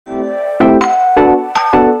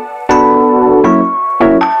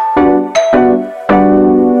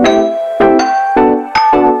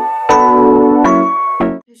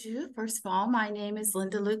First of all, my name is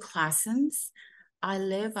Linda Lou Classens. I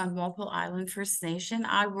live on Walpole Island First Nation.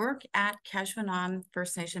 I work at Bkejwanong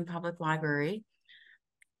First Nation Public Library.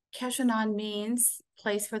 Bkejwanong means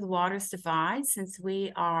place where the waters divide, since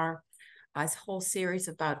we are a whole series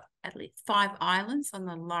of about at least 5 islands on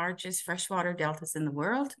the largest freshwater deltas in the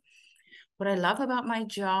world. What I love about my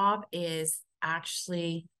job is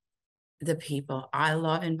actually the people. I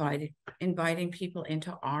love inviting people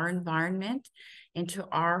into our environment, into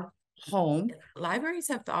our home. Libraries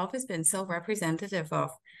have always been so representative of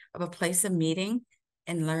a place of meeting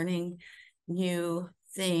and learning new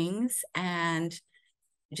things, and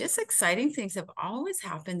just exciting things have always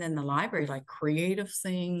happened in the library, like creative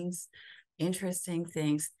things, interesting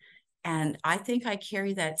things. And I think I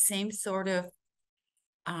carry that same sort of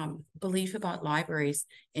belief about libraries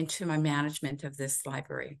into my management of this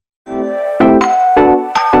library.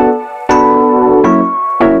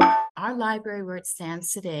 Our library, where it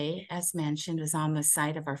stands today, as mentioned, is on the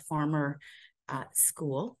site of our former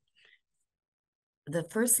school. The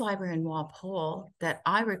first library in Walpole that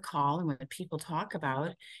I recall, and when people talk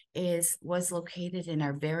about, was located in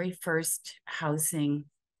our very first housing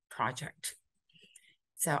project.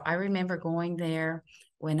 So I remember going there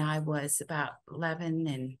when I was about 11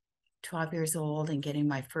 and 12 years old and getting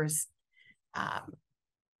my first,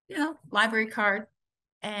 library card.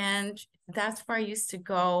 And that's where I used to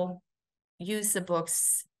go use the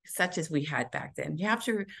books such as we had back then. You have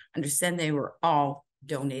to understand they were all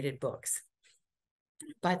donated books.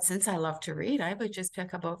 But since I love to read, I would just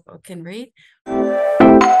pick up a book and read.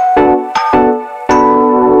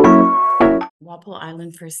 Walpole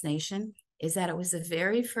Island First Nation is that it was the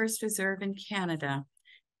very first reserve in Canada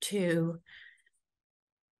to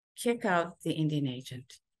kick out the Indian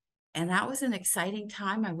agent. And that was an exciting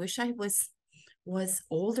time. I wish I was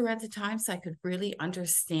older at the time so I could really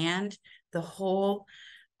understand the whole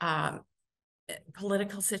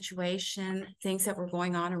political situation, things that were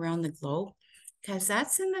going on around the globe, because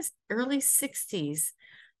that's in the early 60s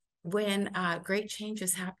when great change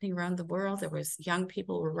was happening around the world. There was young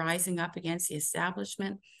people who were rising up against the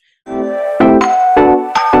establishment.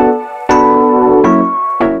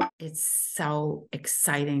 It's so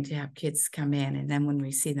exciting to have kids come in, and then when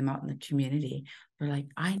we see them out in the community, we're like,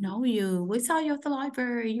 I know you, we saw you at the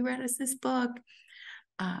library, you read us this book.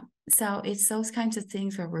 So it's those kinds of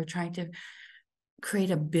things where we're trying to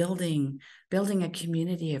create a building a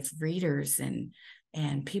community of readers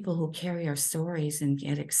and people who carry our stories and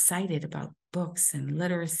get excited about books and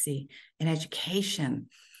literacy and education.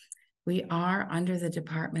 We are under the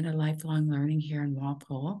Department of Lifelong Learning here in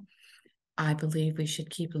Walpole. I believe we should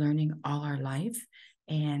keep learning all our life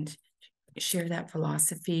and share that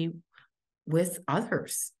philosophy with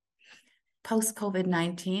others.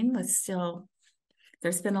 Post-COVID-19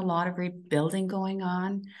 there's been a lot of rebuilding going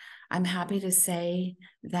on. I'm happy to say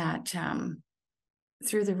that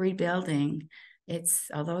through the rebuilding,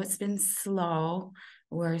 although it's been slow,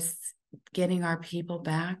 we're getting our people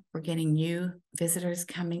back. We're getting new visitors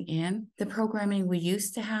coming in. The programming we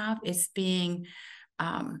used to have is being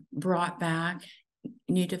brought back,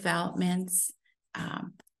 new developments.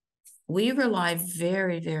 We rely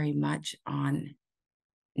very, very much on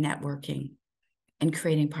networking and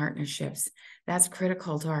creating partnerships. That's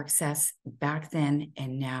critical to our success back then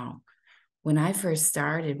and now. When I first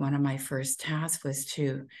started, one of my first tasks was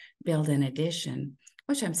to build an edition,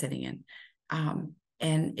 which I'm sitting in.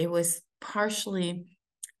 And it was partially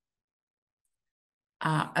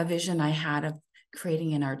a vision I had of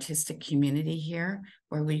creating an artistic community here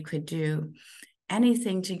where we could do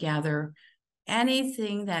anything together,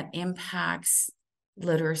 anything that impacts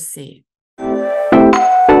literacy.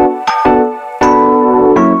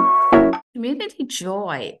 Community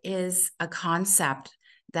joy is a concept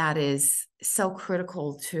that is so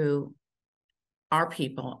critical to our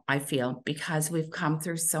people, I feel, because we've come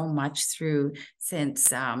through so much since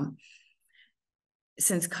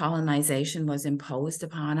colonization was imposed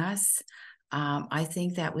upon us. I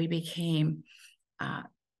think that we became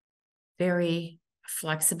very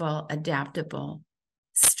flexible, adaptable,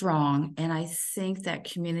 strong, and I think that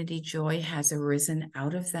community joy has arisen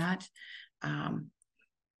out of that.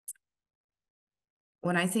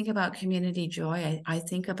 When I think about community joy, I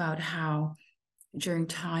think about how during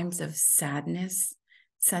times of sadness,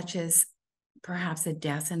 such as perhaps a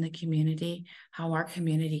death in the community, how our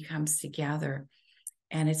community comes together,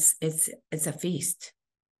 and it's a feast.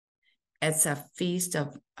 It's a feast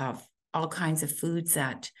of all kinds of foods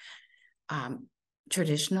that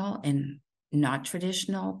traditional and not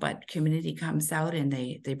traditional, but community comes out and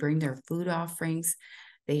they bring their food offerings.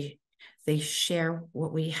 They share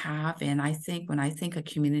what we have. And I think when I think of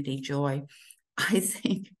community joy, I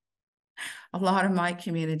think A lot of my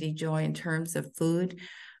community joy in terms of food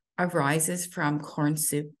arises from corn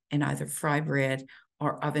soup and either fry bread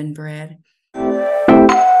or oven bread.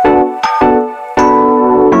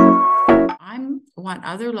 I want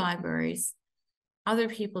other libraries, other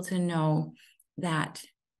people to know that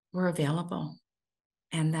we're available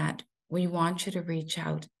and that we want you to reach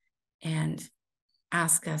out and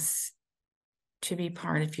ask us to be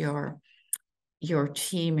part of your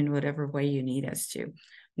team in whatever way you need us to.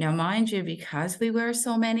 Now, mind you, because we wear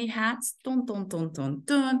so many hats,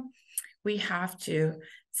 we have to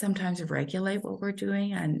sometimes regulate what we're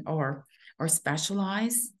doing and or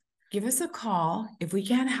specialize. Give us a call. If we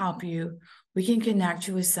can't help you, we can connect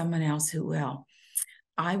you with someone else who will.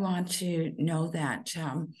 I want to know that,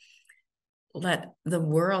 let the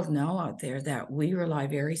world know out there that we rely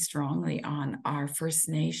very strongly on our First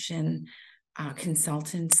Nation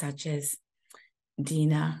consultants such as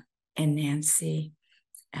Dina and Nancy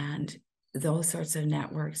and those sorts of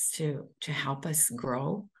networks to help us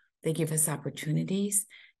grow. They give us opportunities,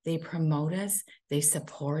 they promote us, they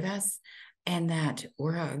support us, and that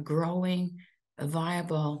we're a growing,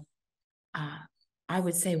 viable, I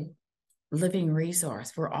would say, living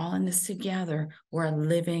resource. We're all in this together. We're a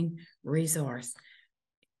living resource.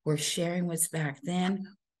 We're sharing what's back then.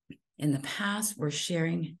 In the past, we're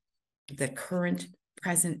sharing the current,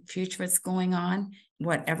 present, future, what's going on.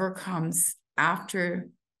 Whatever comes after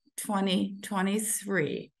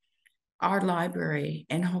 2023, our library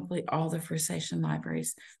and hopefully all the First Nation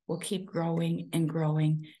libraries will keep growing and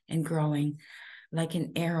growing and growing like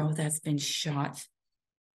an arrow that's been shot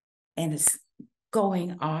and it's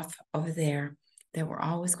going off over there, that we're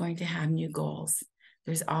always going to have new goals.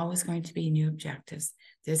 There's always going to be new objectives.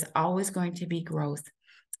 There's always going to be growth,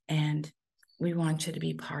 and we want you to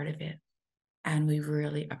be part of it. And we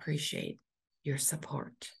really appreciate your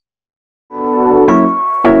support.